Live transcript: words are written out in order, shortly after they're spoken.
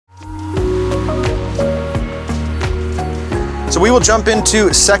So we will jump into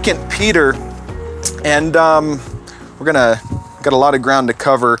 2 Peter, and we're got a lot of ground to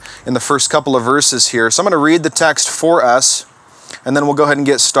cover in the first couple of verses here. So I'm going to read the text for us, and then we'll go ahead and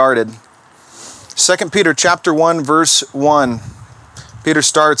get started. 2 Peter chapter 1, verse 1. Peter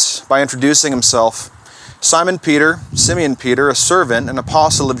starts by introducing himself. Simon Peter, Simeon Peter, a servant and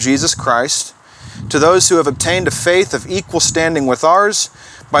apostle of Jesus Christ, to those who have obtained a faith of equal standing with ours,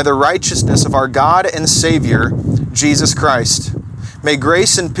 by the righteousness of our God and Savior, Jesus Christ. May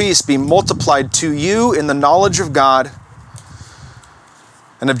grace and peace be multiplied to you in the knowledge of God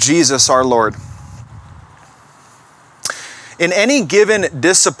and of Jesus our Lord. In any given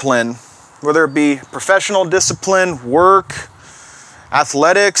discipline, whether it be professional discipline, work,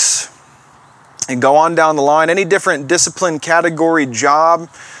 athletics, and go on down the line, any different discipline, category, job,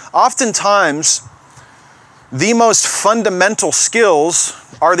 oftentimes the most fundamental skills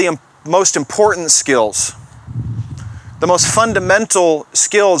are the most important skills. The most fundamental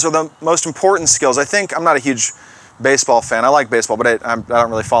skills are the most important skills. I'm not a huge baseball fan. I like baseball, but I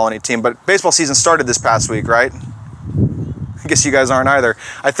don't really follow any team. But baseball season started this past week, right? I guess you guys aren't either.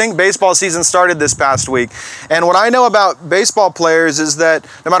 I think baseball season started this past week. And what I know about baseball players is that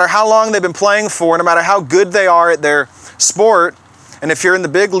no matter how long they've been playing for, no matter how good they are at their sport, and if you're in the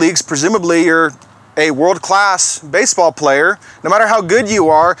big leagues, presumably you're a world-class baseball player, no matter how good you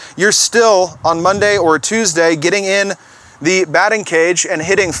are, you're still on Monday or Tuesday getting in the batting cage and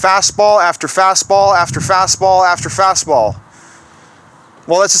hitting fastball after fastball after fastball after fastball.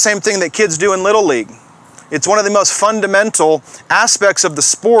 Well, that's the same thing that kids do in Little League. It's one of the most fundamental aspects of the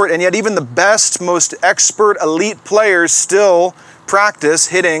sport, and yet even the best, most expert, elite players still practice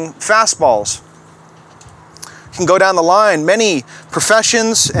hitting fastballs. You can go down the line. Many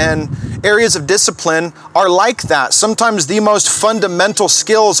professions and areas of discipline are like that. Sometimes the most fundamental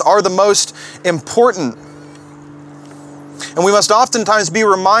skills are the most important. And we must oftentimes be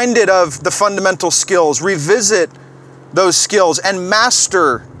reminded of the fundamental skills, revisit those skills, and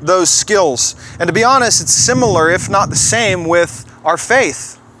master those skills. And to be honest, it's similar, if not the same, with our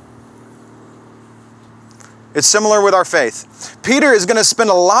faith. It's similar with our faith. Peter is going to spend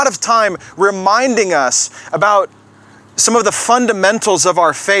a lot of time reminding us about some of the fundamentals of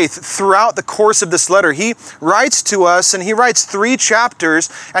our faith throughout the course of this letter. He writes to us, and he writes 3 chapters,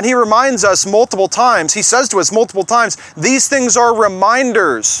 and he reminds us multiple times. He says to us multiple times, these things are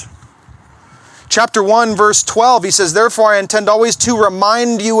reminders. Chapter 1, verse 12, he says, therefore I intend always to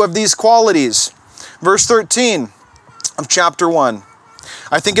remind you of these qualities. Verse 13 of chapter 1.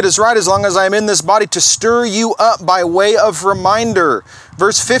 I think it is right, as long as I am in this body, to stir you up by way of reminder.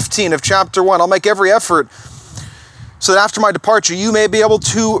 Verse 15 of chapter 1, I'll make every effort so that after my departure you may be able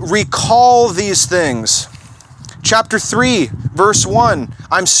to recall these things. Chapter 3, verse 1,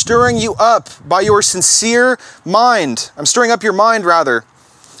 I'm stirring you up by your sincere mind. I'm stirring up your mind, rather,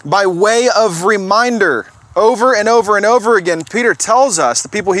 by way of reminder. Over and over and over again, Peter tells us, the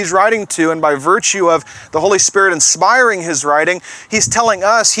people he's writing to, and by virtue of the Holy Spirit inspiring his writing, he's telling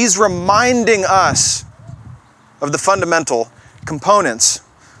us, he's reminding us of the fundamental components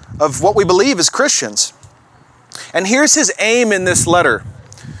of what we believe as Christians. And here's his aim in this letter.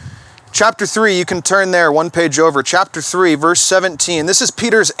 Chapter 3, you can turn there one page over. Chapter 3, verse 17. This is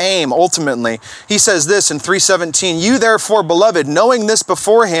Peter's aim, ultimately. He says this in 3:17, you therefore, beloved, knowing this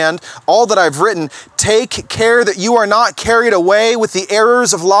beforehand, all that I've written, take care that you are not carried away with the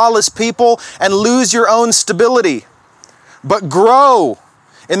errors of lawless people and lose your own stability, but grow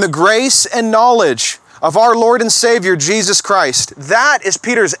in the grace and knowledge of our Lord and Savior, Jesus Christ. That is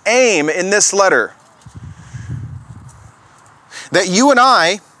Peter's aim in this letter. That you and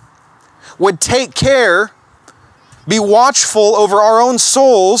I would take care, be watchful over our own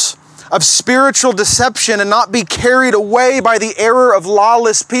souls of spiritual deception and not be carried away by the error of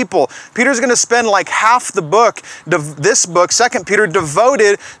lawless people. Peter's going to spend like half the book, this book, 2 Peter,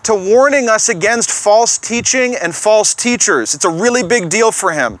 devoted to warning us against false teaching and false teachers. It's a really big deal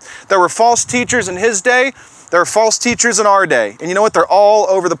for him. There were false teachers in his day. There are false teachers in our day. And you know what? They're all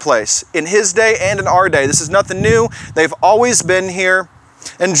over the place. In his day and in our day. This is nothing new. They've always been here.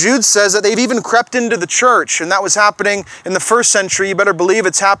 And Jude says that they've even crept into the church, and that was happening in the first century. You better believe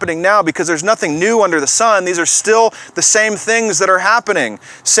it's happening now, because there's nothing new under the sun. These are still the same things that are happening.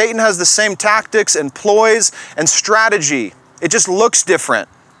 Satan has the same tactics and ploys and strategy. It just looks different.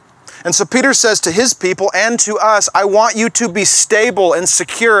 And so Peter says to his people and to us, I want you to be stable and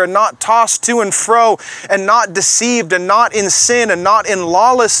secure and not tossed to and fro and not deceived and not in sin and not in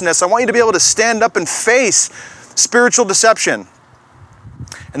lawlessness. I want you to be able to stand up and face spiritual deception.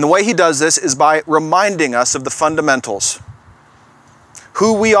 And the way he does this is by reminding us of the fundamentals.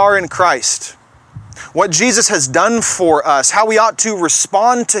 Who we are in Christ. what Jesus has done for us, how we ought to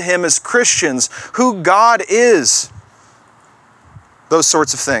respond to him as Christians, who God is, those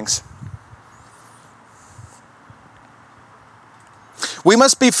sorts of things. We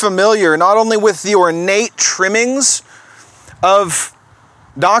must be familiar not only with the ornate trimmings of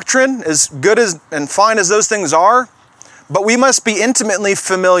doctrine, as good as and fine as those things are, but we must be intimately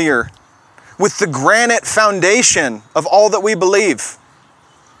familiar with the granite foundation of all that we believe.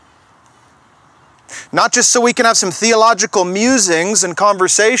 Not just so we can have some theological musings and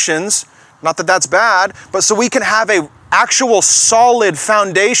conversations, not that that's bad, but so we can have an actual solid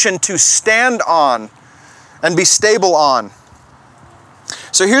foundation to stand on and be stable on.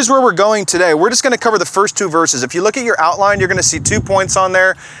 So here's where we're going today. We're just going to cover the first two verses. If you look at your outline, you're going to see 2 points on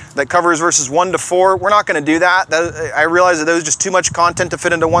there that covers verses 1 to 4. We're not going to do that. I realize that there's just too much content to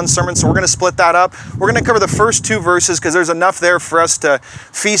fit into one sermon, so we're going to split that up. We're going to cover the first 2 verses because there's enough there for us to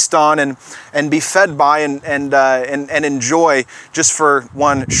feast on and be fed by and enjoy just for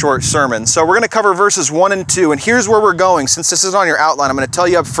one short sermon. So we're going to cover verses 1 and 2, and here's where we're going. Since this is on your outline, I'm going to tell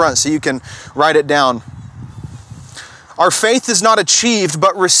you up front so you can write it down. Our faith is not achieved,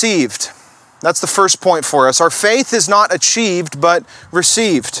 but received. That's the first point for us. Our faith is not achieved, but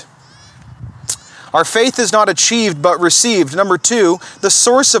received. Our faith is not achieved, but received. Number 2, the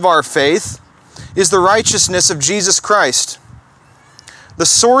source of our faith is the righteousness of Jesus Christ. The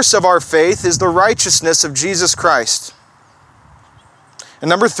source of our faith is the righteousness of Jesus Christ. And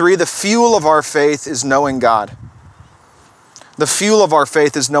number 3, the fuel of our faith is knowing God. The fuel of our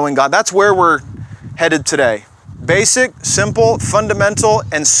faith is knowing God. That's where we're headed today. Basic, simple, fundamental,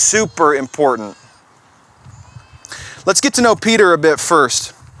 and super important. Let's get to know Peter a bit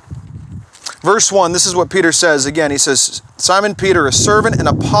first. Verse 1, this is what Peter says. Again, he says, Simon Peter, a servant and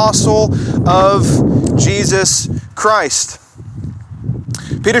apostle of Jesus Christ.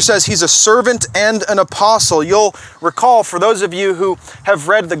 Peter says he's a servant and an apostle. You'll recall, for those of you who have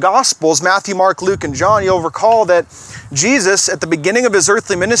read the Gospels, Matthew, Mark, Luke, and John, you'll recall that Jesus, at the beginning of his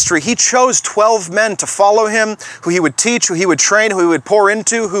earthly ministry, he chose 12 men to follow him, who he would teach, who he would train, who he would pour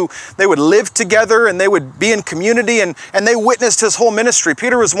into, who they would live together and they would be in community, and they witnessed his whole ministry.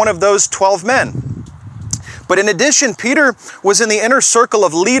 Peter was one of those 12 men. But in addition, Peter was in the inner circle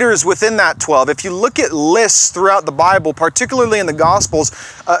of leaders within that 12. If you look at lists throughout the Bible, particularly in the Gospels,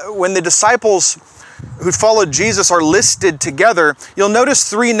 when the disciples who followed Jesus are listed together, you'll notice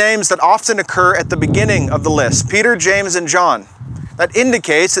 3 names that often occur at the beginning of the list: Peter, James, and John. That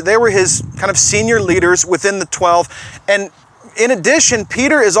indicates that they were his kind of senior leaders within the 12. And in addition,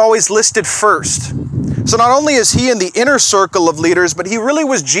 Peter is always listed first. So not only is he in the inner circle of leaders, but he really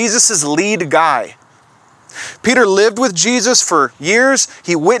was Jesus's lead guy. Peter lived with Jesus for years.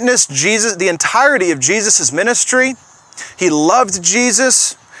 He witnessed Jesus, the entirety of Jesus' ministry. He loved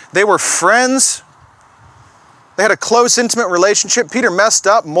Jesus. They were friends. They had a close, intimate relationship. Peter messed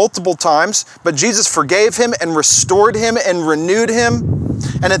up multiple times, but Jesus forgave him and restored him and renewed him.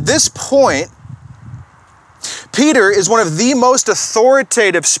 And at this point, Peter is one of the most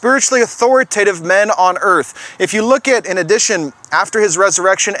authoritative, spiritually authoritative men on earth. If you look at, in addition, after his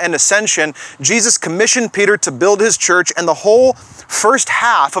resurrection and ascension, Jesus commissioned Peter to build his church, and the whole first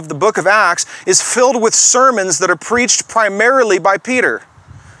half of the book of Acts is filled with sermons that are preached primarily by Peter.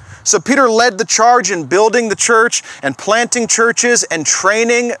 So Peter led the charge in building the church and planting churches and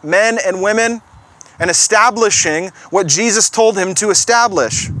training men and women and establishing what Jesus told him to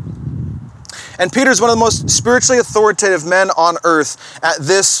establish. And Peter's one of the most spiritually authoritative men on earth at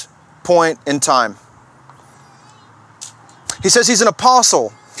this point in time. He says he's an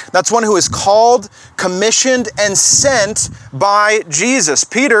apostle. That's one who is called, commissioned, and sent by Jesus.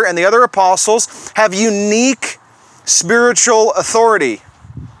 Peter and the other apostles have unique spiritual authority.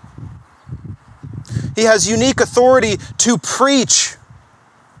 He has unique authority to preach.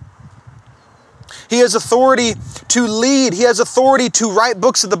 He has authority to lead. He has authority to write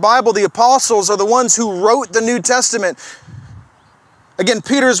books of the Bible. The apostles are the ones who wrote the New Testament. Again,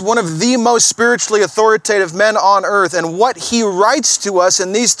 Peter's one of the most spiritually authoritative men on earth, and what he writes to us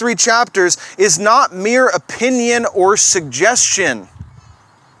in these 3 chapters is not mere opinion or suggestion.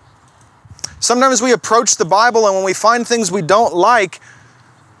 Sometimes we approach the Bible, and when we find things we don't like,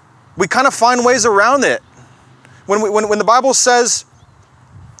 we kind of find ways around it. When the Bible says,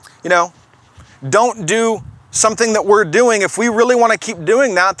 don't do something that we're doing, if we really want to keep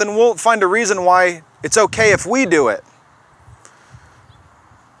doing that, then we'll find a reason why it's okay if we do it.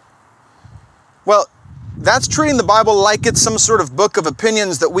 Well, that's treating the Bible like it's some sort of book of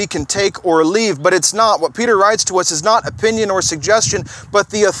opinions that we can take or leave, but it's not. What Peter writes to us is not opinion or suggestion, but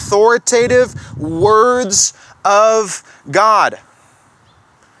the authoritative words of God.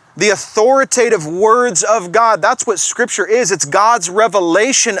 the authoritative words of God. That's what Scripture is. It's God's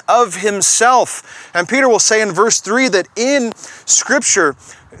revelation of Himself. And Peter will say in verse 3 that in Scripture,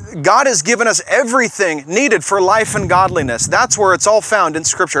 God has given us everything needed for life and godliness. That's where it's all found in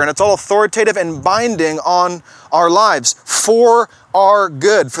Scripture, and it's all authoritative and binding on our lives for our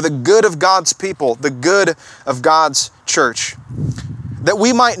good, for the good of God's people, the good of God's church. That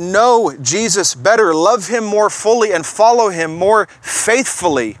we might know Jesus better, love Him more fully, and follow Him more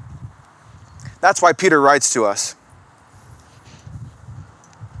faithfully. That's why Peter writes to us.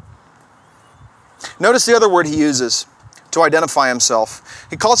 Notice the other word he uses to identify himself.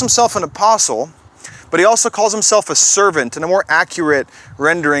 He calls himself an apostle, but he also calls himself a servant, and a more accurate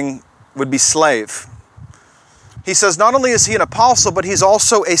rendering would be slave. He says not only is he an apostle, but he's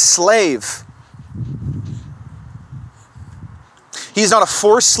also a slave. He's not a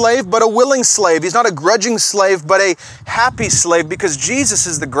forced slave, but a willing slave. He's not a grudging slave, but a happy slave, because Jesus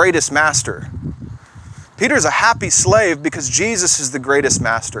is the greatest master. Peter's a happy slave because Jesus is the greatest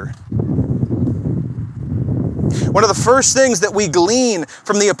master. One of the first things that we glean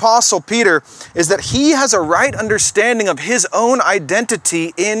from the Apostle Peter is that he has a right understanding of his own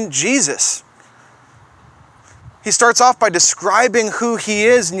identity in Jesus. He starts off by describing who he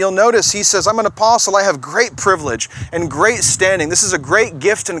is, and you'll notice he says, I'm an apostle, I have great privilege and great standing. This is a great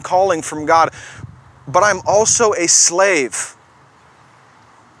gift and calling from God, but I'm also a slave.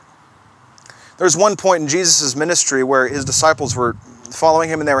 There's one point in Jesus' ministry where his disciples were following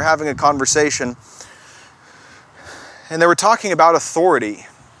him and they were having a conversation, and they were talking about authority.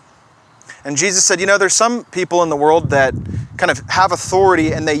 And Jesus said, there's some people in the world that kind of have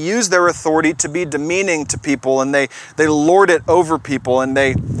authority, and they use their authority to be demeaning to people, and they lord it over people, and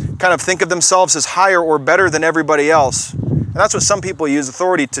they kind of think of themselves as higher or better than everybody else. And that's what some people use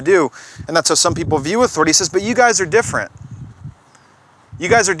authority to do, and that's how some people view authority. He says, but you guys are different. You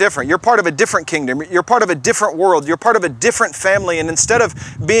guys are different. You're part of a different kingdom. You're part of a different world. You're part of a different family. And instead of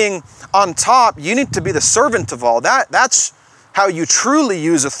being on top, you need to be the servant of all. That's how you truly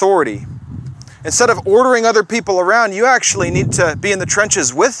use authority. Instead of ordering other people around, you actually need to be in the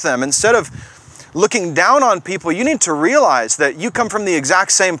trenches with them. Instead of looking down on people, you need to realize that you come from the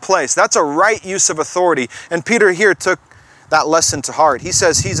exact same place. That's a right use of authority. And Peter here took that lesson to heart. He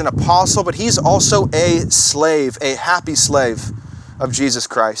says he's an apostle, but he's also a slave, a happy slave of Jesus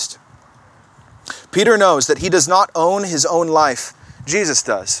Christ. Peter knows that he does not own his own life. Jesus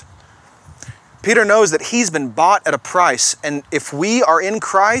does. Peter knows that he's been bought at a price, and if we are in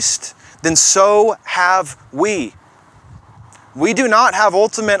Christ, then so have we. We do not have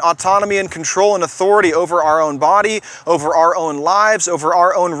ultimate autonomy and control and authority over our own body, over our own lives, over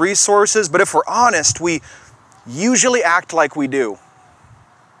our own resources, but if we're honest, we usually act like we do.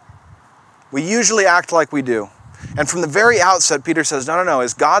 We usually act like we do. And from the very outset, Peter says, no,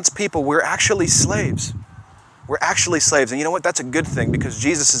 as God's people, we're actually slaves. We're actually slaves. And you know what? That's a good thing, because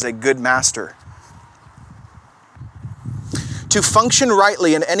Jesus is a good master. To function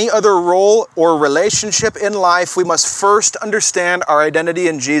rightly in any other role or relationship in life, we must first understand our identity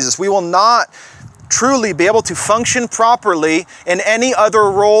in Jesus. We will not truly be able to function properly in any other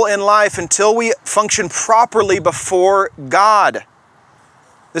role in life until we function properly before God.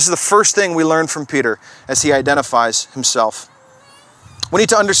 This is the first thing we learn from Peter as he identifies himself. We need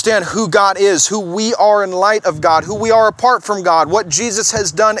to understand who God is, who we are in light of God, who we are apart from God, what Jesus has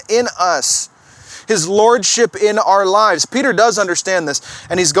done in us, His lordship in our lives. Peter does understand this,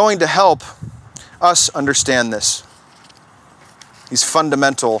 and he's going to help us understand this. These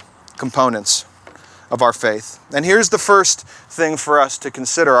fundamental components of our faith. And here's the first thing for us to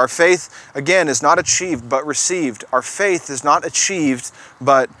consider. Our faith, again, is not achieved but received. Our faith is not achieved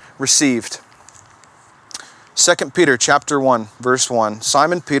but received. 2 Peter chapter 1, verse 1.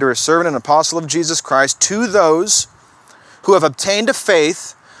 Simon Peter, a servant and apostle of Jesus Christ, to those who have obtained a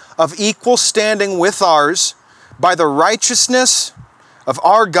faith of equal standing with ours by the righteousness of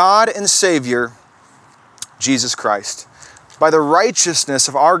our God and Savior, Jesus Christ. By the righteousness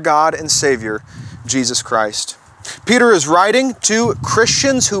of our God and Savior, Jesus Christ. Peter is writing to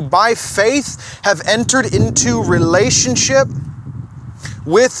Christians who by faith have entered into relationship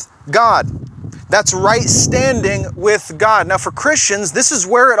with God. That's right standing with God. Now for Christians, this is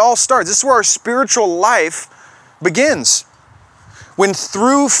where it all starts. This is where our spiritual life begins. When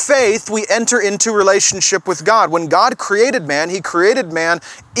through faith we enter into relationship with God. When God created man, He created man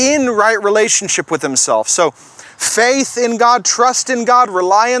in right relationship with Himself. So faith in God, trust in God,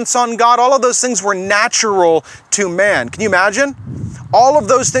 reliance on God, all of those things were natural to man. Can you imagine? All of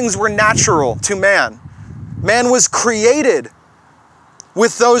those things were natural to man. Man was created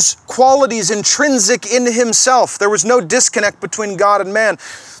with those qualities intrinsic in himself. There was no disconnect between God and man.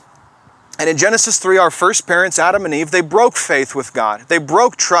 And in Genesis 3, our first parents, Adam and Eve, they broke faith with God. They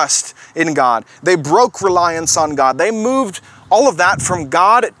broke trust in God. They broke reliance on God. They moved all of that from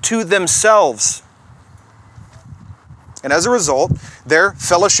God to themselves. And as a result, their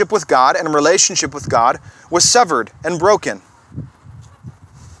fellowship with God and relationship with God was severed and broken.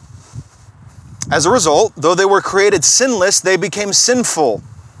 As a result, though they were created sinless, they became sinful.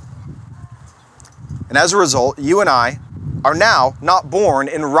 And as a result, you and I are now not born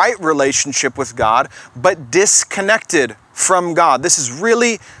in right relationship with God, but disconnected from God. This is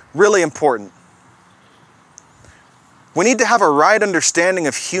really, really important. We need to have a right understanding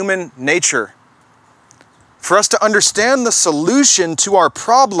of human nature. For us to understand the solution to our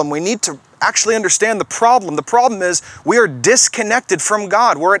problem, we need to actually understand the problem. The problem is we are disconnected from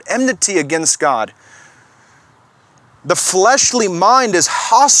God. We're at enmity against God. The fleshly mind is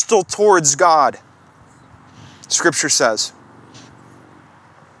hostile towards God, Scripture says.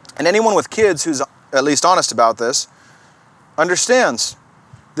 And anyone with kids who's at least honest about this understands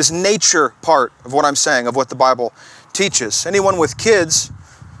this nature part of what I'm saying, of what the Bible teaches. Anyone with kids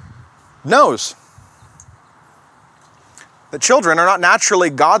knows that children are not naturally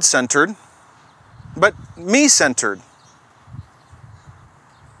God-centered, but me-centered.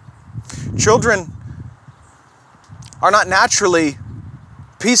 Children are not naturally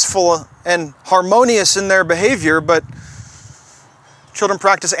peaceful and harmonious in their behavior, but children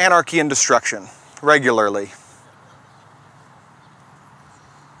practice anarchy and destruction regularly.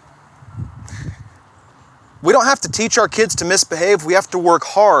 We don't have to teach our kids to misbehave. We have to work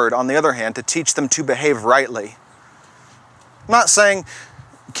hard, on the other hand, to teach them to behave rightly. I'm not saying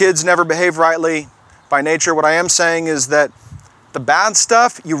kids never behave rightly by nature. What I am saying is that the bad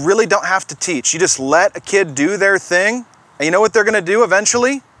stuff, you really don't have to teach. You just let a kid do their thing, and you know what they're going to do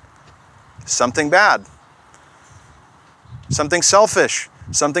eventually? Something bad. Something selfish.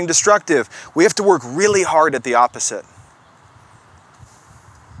 Something destructive. We have to work really hard at the opposite.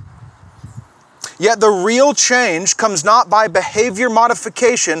 Yet the real change comes not by behavior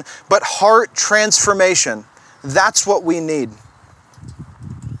modification, but heart transformation. That's what we need.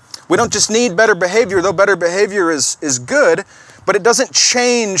 We don't just need better behavior, though better behavior is good, but it doesn't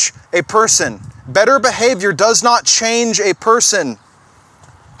change a person. Better behavior does not change a person.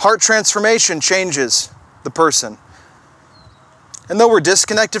 Heart transformation changes the person. And though we're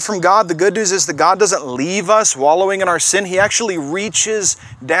disconnected from God, the good news is that God doesn't leave us wallowing in our sin. He actually reaches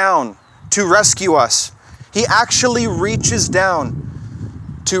down to rescue us. He actually reaches down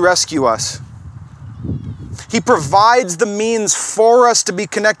to rescue us. He provides the means for us to be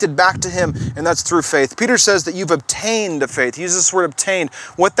connected back to Him, and that's through faith. Peter says that you've obtained a faith. He uses this word obtained.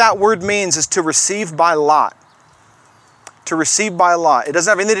 What that word means is to receive by lot. To receive by lot. It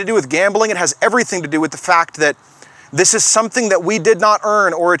doesn't have anything to do with gambling. It has everything to do with the fact that this is something that we did not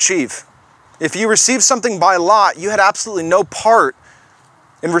earn or achieve. If you receive something by lot, you had absolutely no part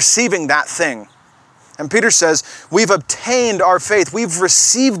in receiving that thing. And Peter says, we've obtained our faith. We've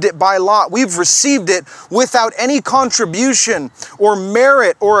received it by lot. We've received it without any contribution or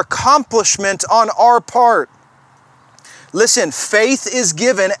merit or accomplishment on our part. Listen, faith is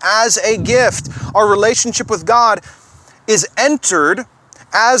given as a gift. Our relationship with God is entered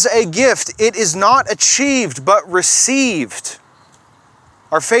as a gift. It is not achieved, but received.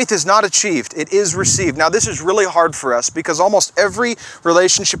 Our faith is not achieved, it is received. Now this is really hard for us because almost every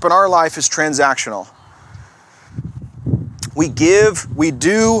relationship in our life is transactional. We give, we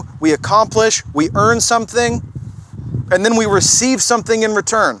do, we accomplish, we earn something, and then we receive something in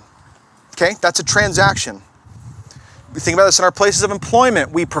return. Okay, that's a transaction. We think about this in our places of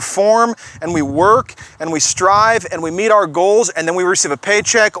employment. We perform and we work and we strive and we meet our goals, and then we receive a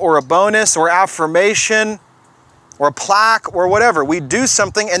paycheck or a bonus or affirmation or a plaque or whatever. We do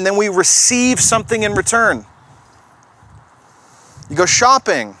something and then we receive something in return. You go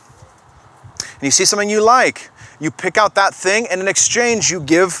shopping and you see something you like. You pick out that thing, and in exchange you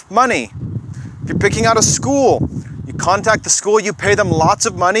give money. If you're picking out a school, you contact the school, you pay them lots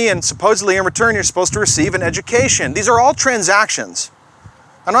of money, and supposedly in return you're supposed to receive an education. These are all transactions.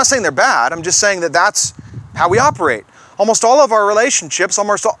 I'm not saying they're bad, I'm just saying that that's how we operate. Almost all of our relationships,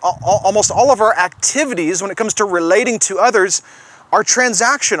 almost all of our activities when it comes to relating to others are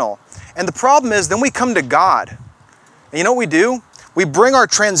transactional. And the problem is then we come to God. And you know what we do? We bring our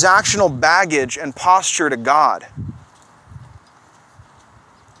transactional baggage and posture to God.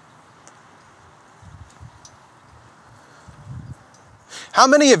 How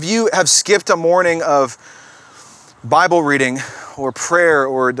many of you have skipped a morning of Bible reading or prayer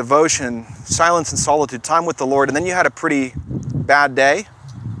or devotion, silence and solitude, time with the Lord, and then you had a pretty bad day?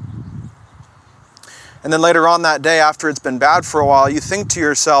 And then later on that day, after it's been bad for a while, you think to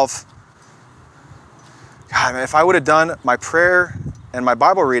yourself, God, man, if I would have done my prayer and my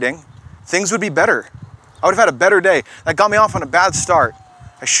Bible reading, things would be better. I would have had a better day. That got me off on a bad start.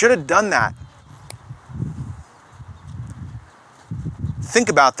 I should have done that. Think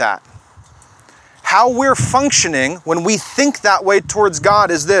about that. How we're functioning when we think that way towards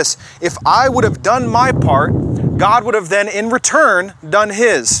God is this: if I would have done my part, God would have then in return done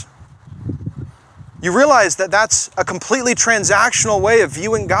His. You realize that that's a completely transactional way of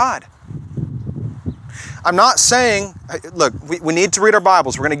viewing God. I'm not saying, look, we need to read our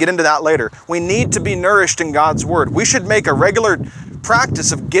Bibles. We're going to get into that later. We need to be nourished in God's Word. We should make a regular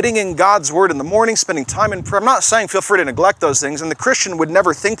practice of getting in God's Word in the morning, spending time in prayer. I'm not saying feel free to neglect those things, and the Christian would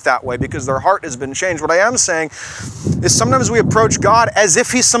never think that way because their heart has been changed. What I am saying is sometimes we approach God as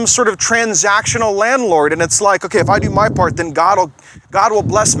if He's some sort of transactional landlord, and it's like, okay, if I do my part, then God will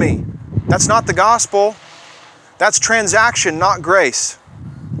bless me. That's not the gospel. That's transaction, not grace.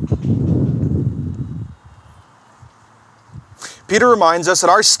 Peter reminds us that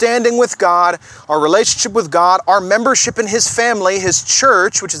our standing with God, our relationship with God, our membership in His family, His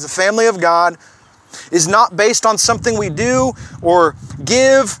church, which is the family of God, is not based on something we do or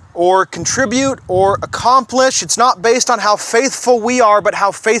give or contribute or accomplish. It's not based on how faithful we are, but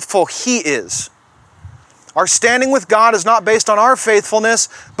how faithful He is. Our standing with God is not based on our faithfulness,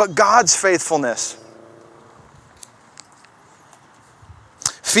 but God's faithfulness.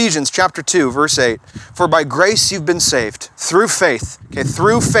 Ephesians chapter 2, verse 8. For by grace you've been saved, through faith. Okay,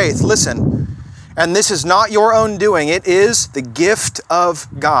 through faith, listen. And this is not your own doing. It is the gift of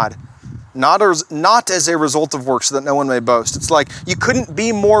God. Not as a result of works, so that no one may boast. It's like you couldn't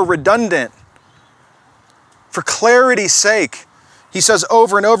be more redundant. For clarity's sake, he says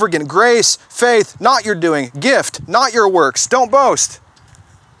over and over again, grace, faith, not your doing, gift, not your works. Don't boast.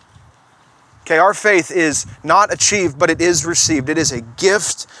 Okay, our faith is not achieved, but it is received. It is a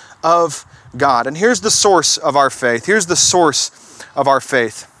gift of God. And here's the source of our faith. Here's the source of our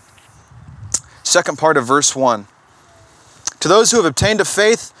faith. Second part of verse 1. To those who have obtained a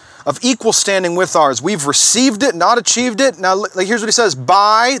faith of equal standing with ours, we've received it, not achieved it. Now, here's what he says.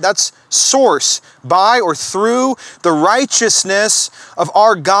 By, that's source, by or through the righteousness of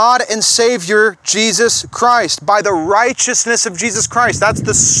our God and Savior, Jesus Christ. By the righteousness of Jesus Christ. That's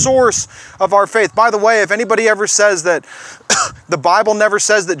the source of our faith. By the way, if anybody ever says that the Bible never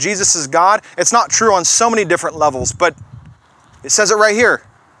says that Jesus is God, it's not true on so many different levels, but it says it right here.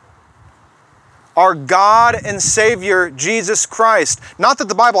 Our God and Savior, Jesus Christ. Not that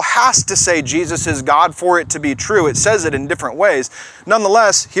the Bible has to say Jesus is God for it to be true. It says it in different ways.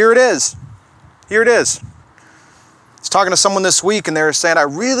 Nonetheless, here it is. Here it is. I was talking to someone this week and they were saying, I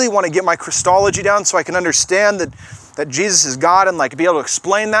really want to get my Christology down so I can understand that Jesus is God and like be able to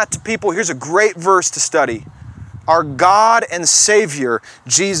explain that to people. Here's a great verse to study. Our God and Savior,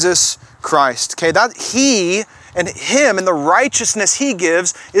 Jesus Christ. Okay, that He and Him and the righteousness He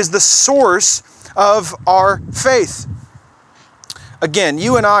gives is the source of our faith. Again,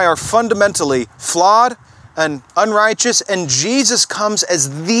 you and I are fundamentally flawed and unrighteous, and Jesus comes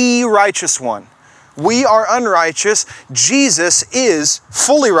as the righteous one. We are unrighteous. Jesus is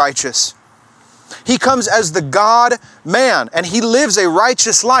fully righteous. He comes as the God-man, and He lives a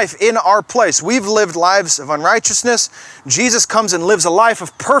righteous life in our place. We've lived lives of unrighteousness. Jesus comes and lives a life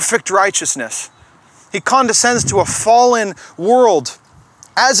of perfect righteousness. He condescends to a fallen world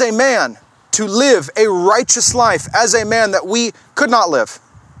as a man, to live a righteous life as a man that we could not live.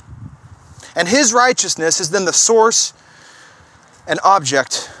 And His righteousness is then the source and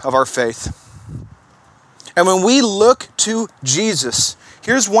object of our faith. And when we look to Jesus,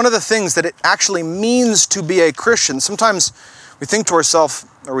 here's one of the things that it actually means to be a Christian. Sometimes we think to ourselves,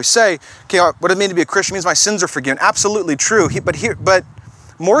 or we say, okay, what does it mean to be a Christian? It means my sins are forgiven. Absolutely true. But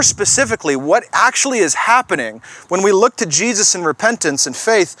more specifically, what actually is happening when we look to Jesus in repentance and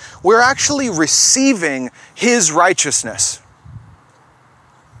faith, we're actually receiving His righteousness.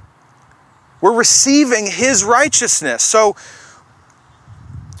 We're receiving His righteousness. So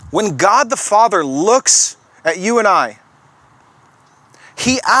when God the Father looks at you and I,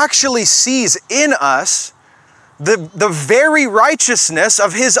 He actually sees in us the very righteousness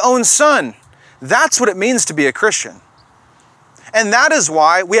of His own Son. That's what it means to be a Christian. And that is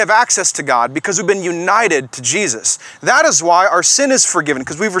why we have access to God, because we've been united to Jesus. That is why our sin is forgiven,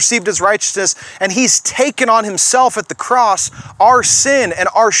 because we've received His righteousness, and He's taken on Himself at the cross our sin and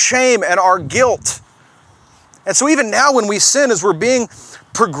our shame and our guilt. And so even now when we sin, as we're being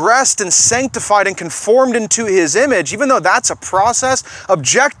progressed and sanctified and conformed into His image, even though that's a process,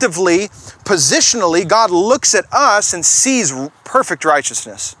 objectively, positionally, God looks at us and sees perfect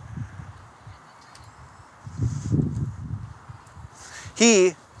righteousness.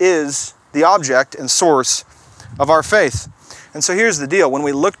 He is the object and source of our faith. And so here's the deal. When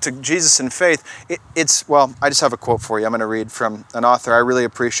we look to Jesus in faith, I just have a quote for you. I'm going to read from an author. I really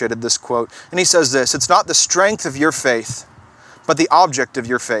appreciated this quote. And he says this: "It's not the strength of your faith, but the object of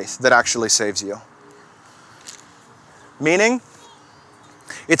your faith that actually saves you." Meaning,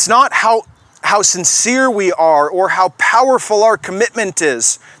 it's not how sincere we are or how powerful our commitment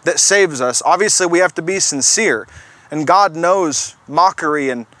is that saves us. Obviously, we have to be sincere. And God knows mockery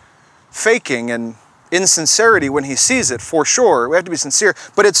and faking and insincerity when He sees it, for sure. We have to be sincere.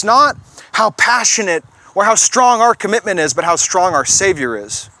 But it's not how passionate or how strong our commitment is, but how strong our Savior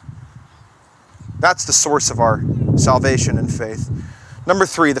is. That's the source of our salvation and faith. Number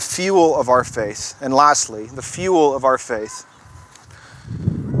 3, the fuel of our faith. And lastly, the fuel of our faith.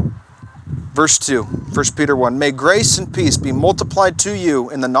 Verse 2, 1 Peter 1, "May grace and peace be multiplied to you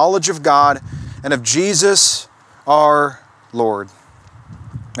in the knowledge of God and of Jesus our Lord."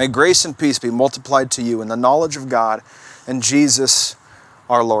 May grace and peace be multiplied to you in the knowledge of God and Jesus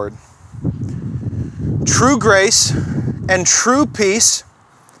our Lord. True grace and true peace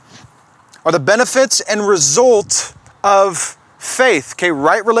are the benefits and result of faith. Okay,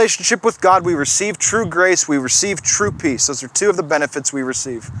 right relationship with God, we receive true grace, we receive true peace. Those are two of the benefits we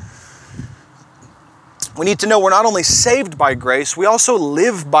receive. We need to know we're not only saved by grace, we also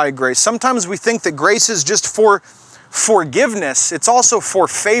live by grace. Sometimes we think that grace is just for forgiveness, it's also for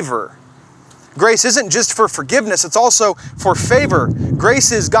favor. Grace isn't just for forgiveness, it's also for favor.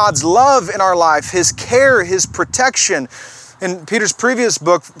 Grace is God's love in our life, His care, His protection. In Peter's previous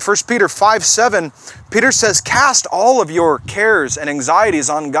book, 1 Peter 5:7, Peter says, "Cast all of your cares and anxieties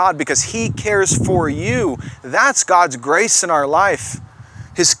on God because He cares for you." That's God's grace in our life,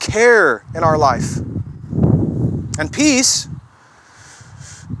 His care in our life. And peace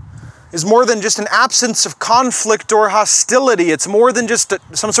is more than just an absence of conflict or hostility. It's more than just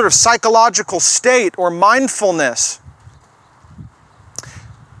some sort of psychological state or mindfulness.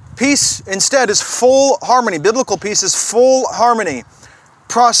 Peace, instead, is full harmony. Biblical peace is full harmony.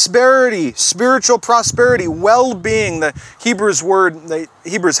 Prosperity, spiritual prosperity, well-being. The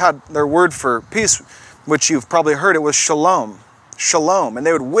Hebrews had their word for peace, which you've probably heard. It was shalom. Shalom. And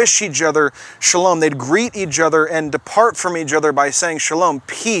they would wish each other shalom. They'd greet each other and depart from each other by saying shalom,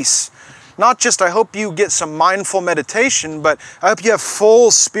 peace. Not just, I hope you get some mindful meditation, but I hope you have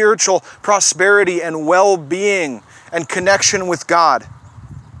full spiritual prosperity and well-being and connection with God.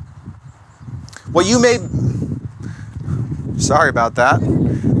 Well, you may... Sorry about that.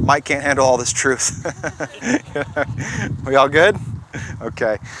 Mike can't handle all this truth. We all good?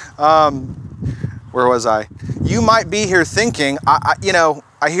 Okay. Where was I? You might be here thinking, I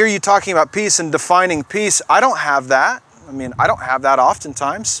hear you talking about peace and defining peace. I don't have that. I don't have that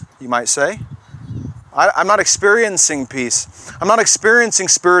oftentimes, you might say. I'm not experiencing peace. I'm not experiencing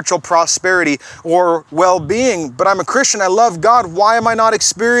spiritual prosperity or well-being, but I'm a Christian. I love God. Why am I not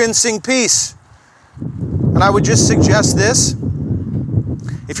experiencing peace? And I would just suggest this.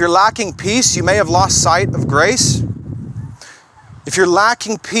 If you're lacking peace, you may have lost sight of grace. If you're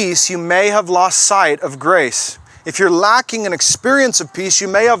lacking peace, you may have lost sight of grace. If you're lacking an experience of peace, you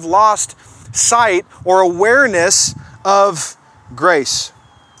may have lost sight or awareness of grace.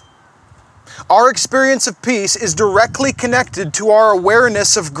 Our experience of peace is directly connected to our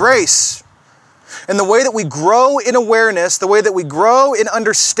awareness of grace. And the way that we grow in awareness, the way that we grow in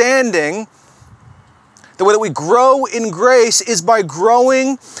understanding, the way that we grow in grace is by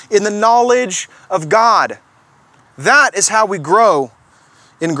growing in the knowledge of God. That is how we grow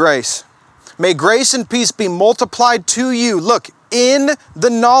in grace. May grace and peace be multiplied to you, look, in the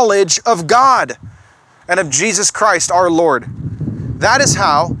knowledge of God and of Jesus Christ our Lord. That is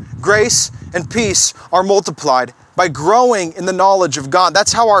how grace and peace are multiplied, by growing in the knowledge of God.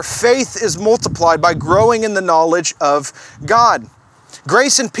 That's how our faith is multiplied, by growing in the knowledge of God.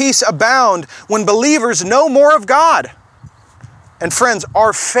 Grace and peace abound when believers know more of God. And friends,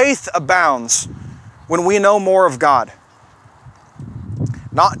 our faith abounds when we know more of God.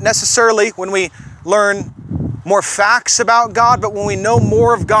 Not necessarily when we learn more facts about God, but when we know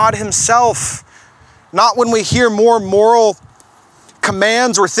more of God Himself. Not when we hear more moral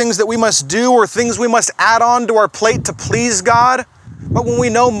commands or things that we must do or things we must add on to our plate to please God, but when we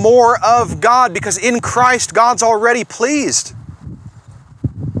know more of God, because in Christ, God's already pleased.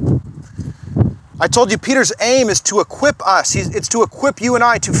 I told you Peter's aim is to equip us. It's to equip you and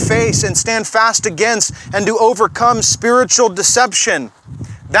I to face and stand fast against and to overcome spiritual deception.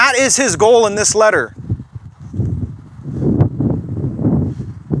 That is his goal in this letter.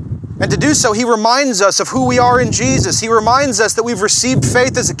 And to do so, he reminds us of who we are in Jesus. He reminds us that we've received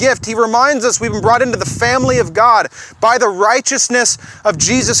faith as a gift. He reminds us we've been brought into the family of God by the righteousness of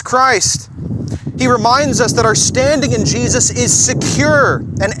Jesus Christ. He reminds us that our standing in Jesus is secure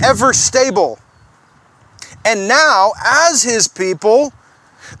and ever stable. And now, as his people,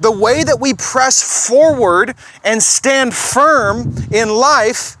 the way that we press forward and stand firm in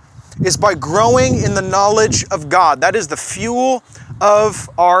life is by growing in the knowledge of God. That is the fuel of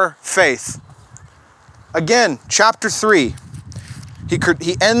our faith. Again, chapter 3,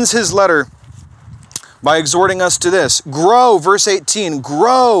 he ends his letter by exhorting us to this. Grow, verse 18,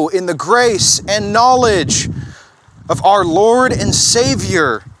 grow in the grace and knowledge of our Lord and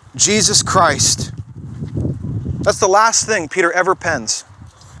Savior, Jesus Christ. That's the last thing Peter ever pens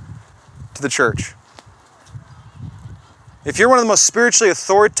to the church. If you're one of the most spiritually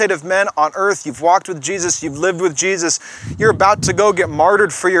authoritative men on earth, you've walked with Jesus, you've lived with Jesus, you're about to go get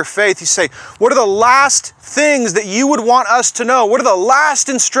martyred for your faith, you say, what are the last things that you would want us to know? What are the last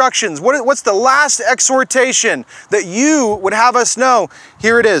instructions? What's the last exhortation that you would have us know?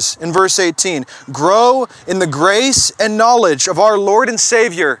 Here it is in verse 18. Grow in the grace and knowledge of our Lord and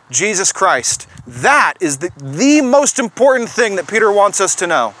Savior, Jesus Christ. That is the most important thing that Peter wants us to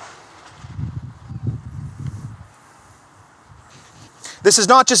know. This is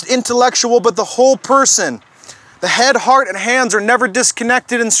not just intellectual, but the whole person. The head, heart, and hands are never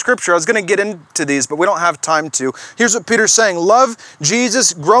disconnected in Scripture. I was going to get into these, but we don't have time to. Here's what Peter's saying. Love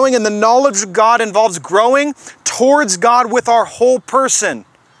Jesus, growing in the knowledge of God involves growing towards God with our whole person,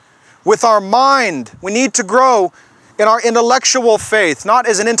 with our mind. We need to grow in our intellectual faith, not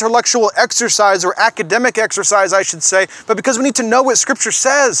as an intellectual exercise or academic exercise, I should say, but because we need to know what Scripture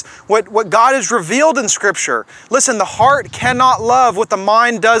says, what God has revealed in Scripture. Listen, the heart cannot love what the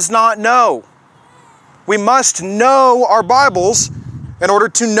mind does not know. We must know our Bibles in order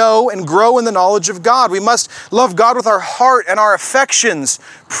to know and grow in the knowledge of God. We must love God with our heart and our affections,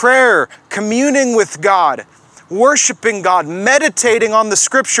 prayer, communing with God, worshiping God, meditating on the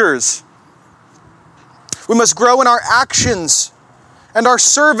Scriptures. We must grow in our actions and our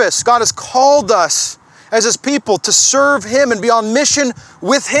service. God has called us as his people to serve him and be on mission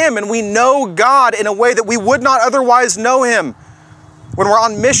with him. And we know God in a way that we would not otherwise know him when we're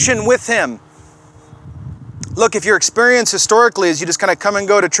on mission with him. Look, if your experience historically is you just kind of come and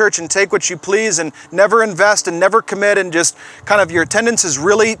go to church and take what you please and never invest and never commit and just kind of your attendance is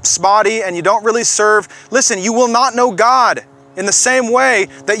really spotty and you don't really serve, listen, you will not know God in the same way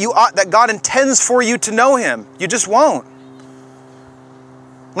that God intends for you to know him. You just won't.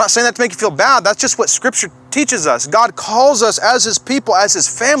 I'm not saying that to make you feel bad. That's just what Scripture teaches us. God calls us as his people, as his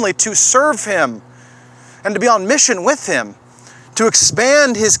family, to serve him and to be on mission with him, to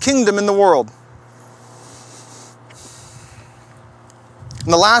expand his kingdom in the world.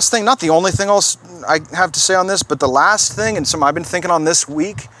 And the last thing, not the only thing else I have to say on this, but the last thing, and something I've been thinking on this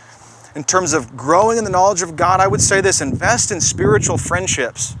week, in terms of growing in the knowledge of God, I would say this: invest in spiritual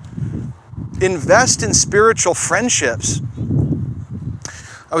friendships. Invest in spiritual friendships.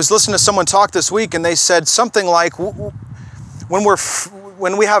 I was listening to someone talk this week and they said something like,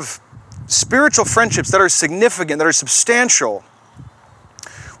 when we have spiritual friendships that are significant, that are substantial,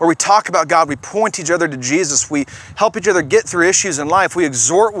 where we talk about God, we point each other to Jesus, we help each other get through issues in life, we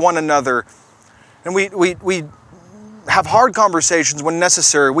exhort one another, and we have hard conversations when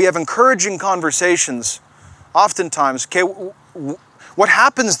necessary. We have encouraging conversations oftentimes. Okay, what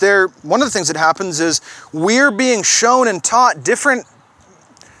happens there, one of the things that happens is we're being shown and taught different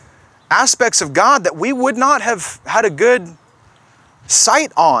aspects of God that we would not have had a good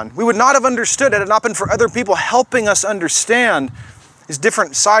sight on. We would not have understood had it not been for other people helping us understand these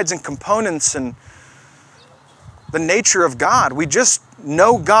different sides and components and the nature of God. We just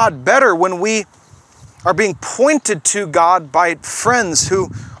know God better when we are being pointed to God by friends who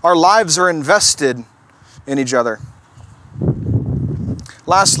our lives are invested in each other.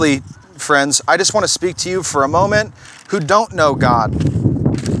 Lastly, friends, I just want to speak to you for a moment who don't know God.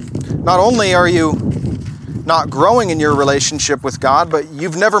 Not only are you not growing in your relationship with God, but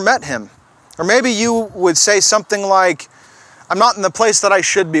you've never met him. Or maybe you would say something like, I'm not in the place that I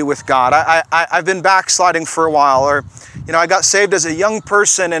should be with God. I've been backsliding for a while. Or, I got saved as a young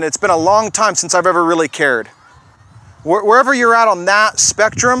person and it's been a long time since I've ever really cared. Wherever you're at on that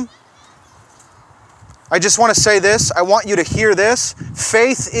spectrum, I just want to say this. I want you to hear this.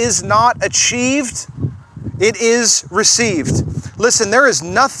 Faith is not achieved. It is received. Listen, there is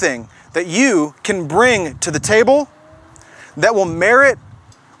nothing that you can bring to the table that will merit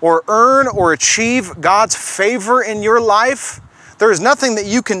or earn or achieve God's favor in your life. There is nothing that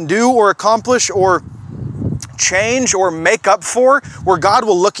you can do or accomplish or change or make up for, where God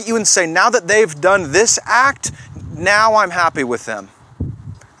will look at you and say, now that they've done this act, now I'm happy with them.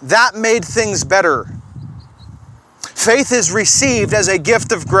 That made things better. Faith is received as a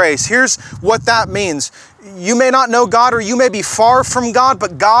gift of grace. Here's what that means. You may not know God, or you may be far from God,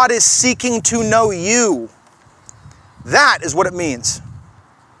 but God is seeking to know you. That is what it means.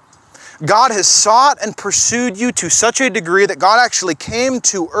 God has sought and pursued you to such a degree that God actually came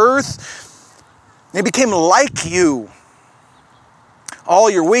to earth and He became like you. All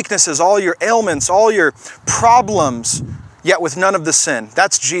your weaknesses, all your ailments, all your problems, yet with none of the sin.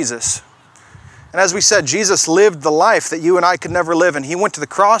 That's Jesus. And as we said, Jesus lived the life that you and I could never live, and He went to the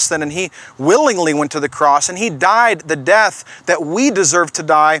cross then, and He willingly went to the cross, and He died the death that we deserve to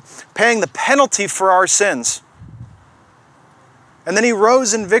die, paying the penalty for our sins. And then He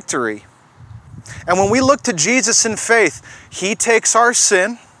rose in victory. And when we look to Jesus in faith, He takes our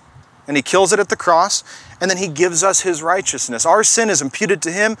sin and He kills it at the cross, and then He gives us His righteousness. Our sin is imputed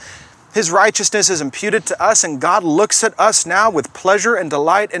to Him. His righteousness is imputed to us, and God looks at us now with pleasure and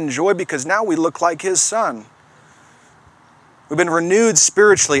delight and joy because now we look like His Son. We've been renewed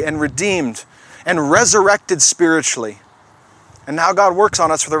spiritually and redeemed and resurrected spiritually. And now God works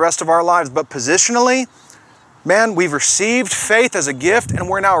on us for the rest of our lives. But positionally, man, we've received faith as a gift, and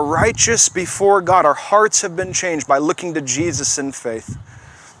we're now righteous before God. Our hearts have been changed by looking to Jesus in faith.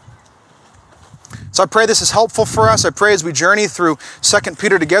 So I pray this is helpful for us. I pray as we journey through 2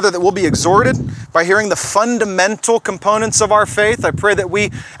 Peter together that we'll be exhorted by hearing the fundamental components of our faith. I pray that we,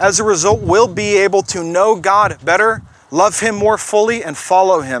 as a result, will be able to know God better, love Him more fully, and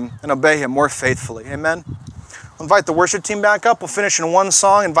follow Him and obey Him more faithfully. Amen. I'll invite the worship team back up. We'll finish in one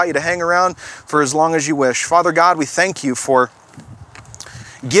song. I invite you to hang around for as long as you wish. Father God, we thank You for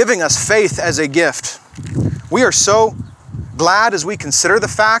giving us faith as a gift. We are so glad as we consider the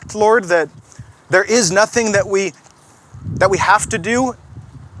fact, Lord, that there is nothing that we have to do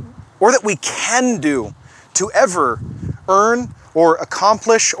or that we can do to ever earn or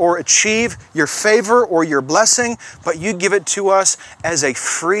accomplish or achieve Your favor or Your blessing, but You give it to us as a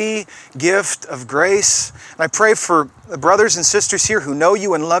free gift of grace. And I pray for the brothers and sisters here who know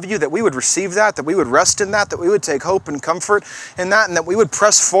You and love You, that we would receive that we would rest in that we would take hope and comfort in that, and that we would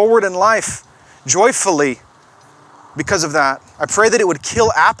press forward in life joyfully because of that. I pray that it would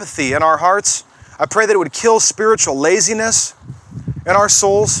kill apathy in our hearts. I pray that it would kill spiritual laziness in our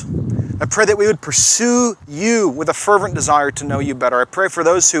souls. I pray that we would pursue You with a fervent desire to know You better. I pray for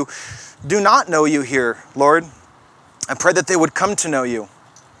those who do not know You here, Lord. I pray that they would come to know You.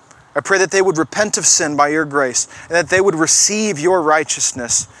 I pray that they would repent of sin by Your grace, and that they would receive Your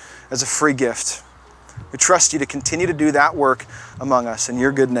righteousness as a free gift. We trust You to continue to do that work among us. In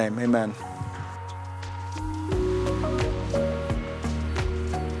Your good name, amen.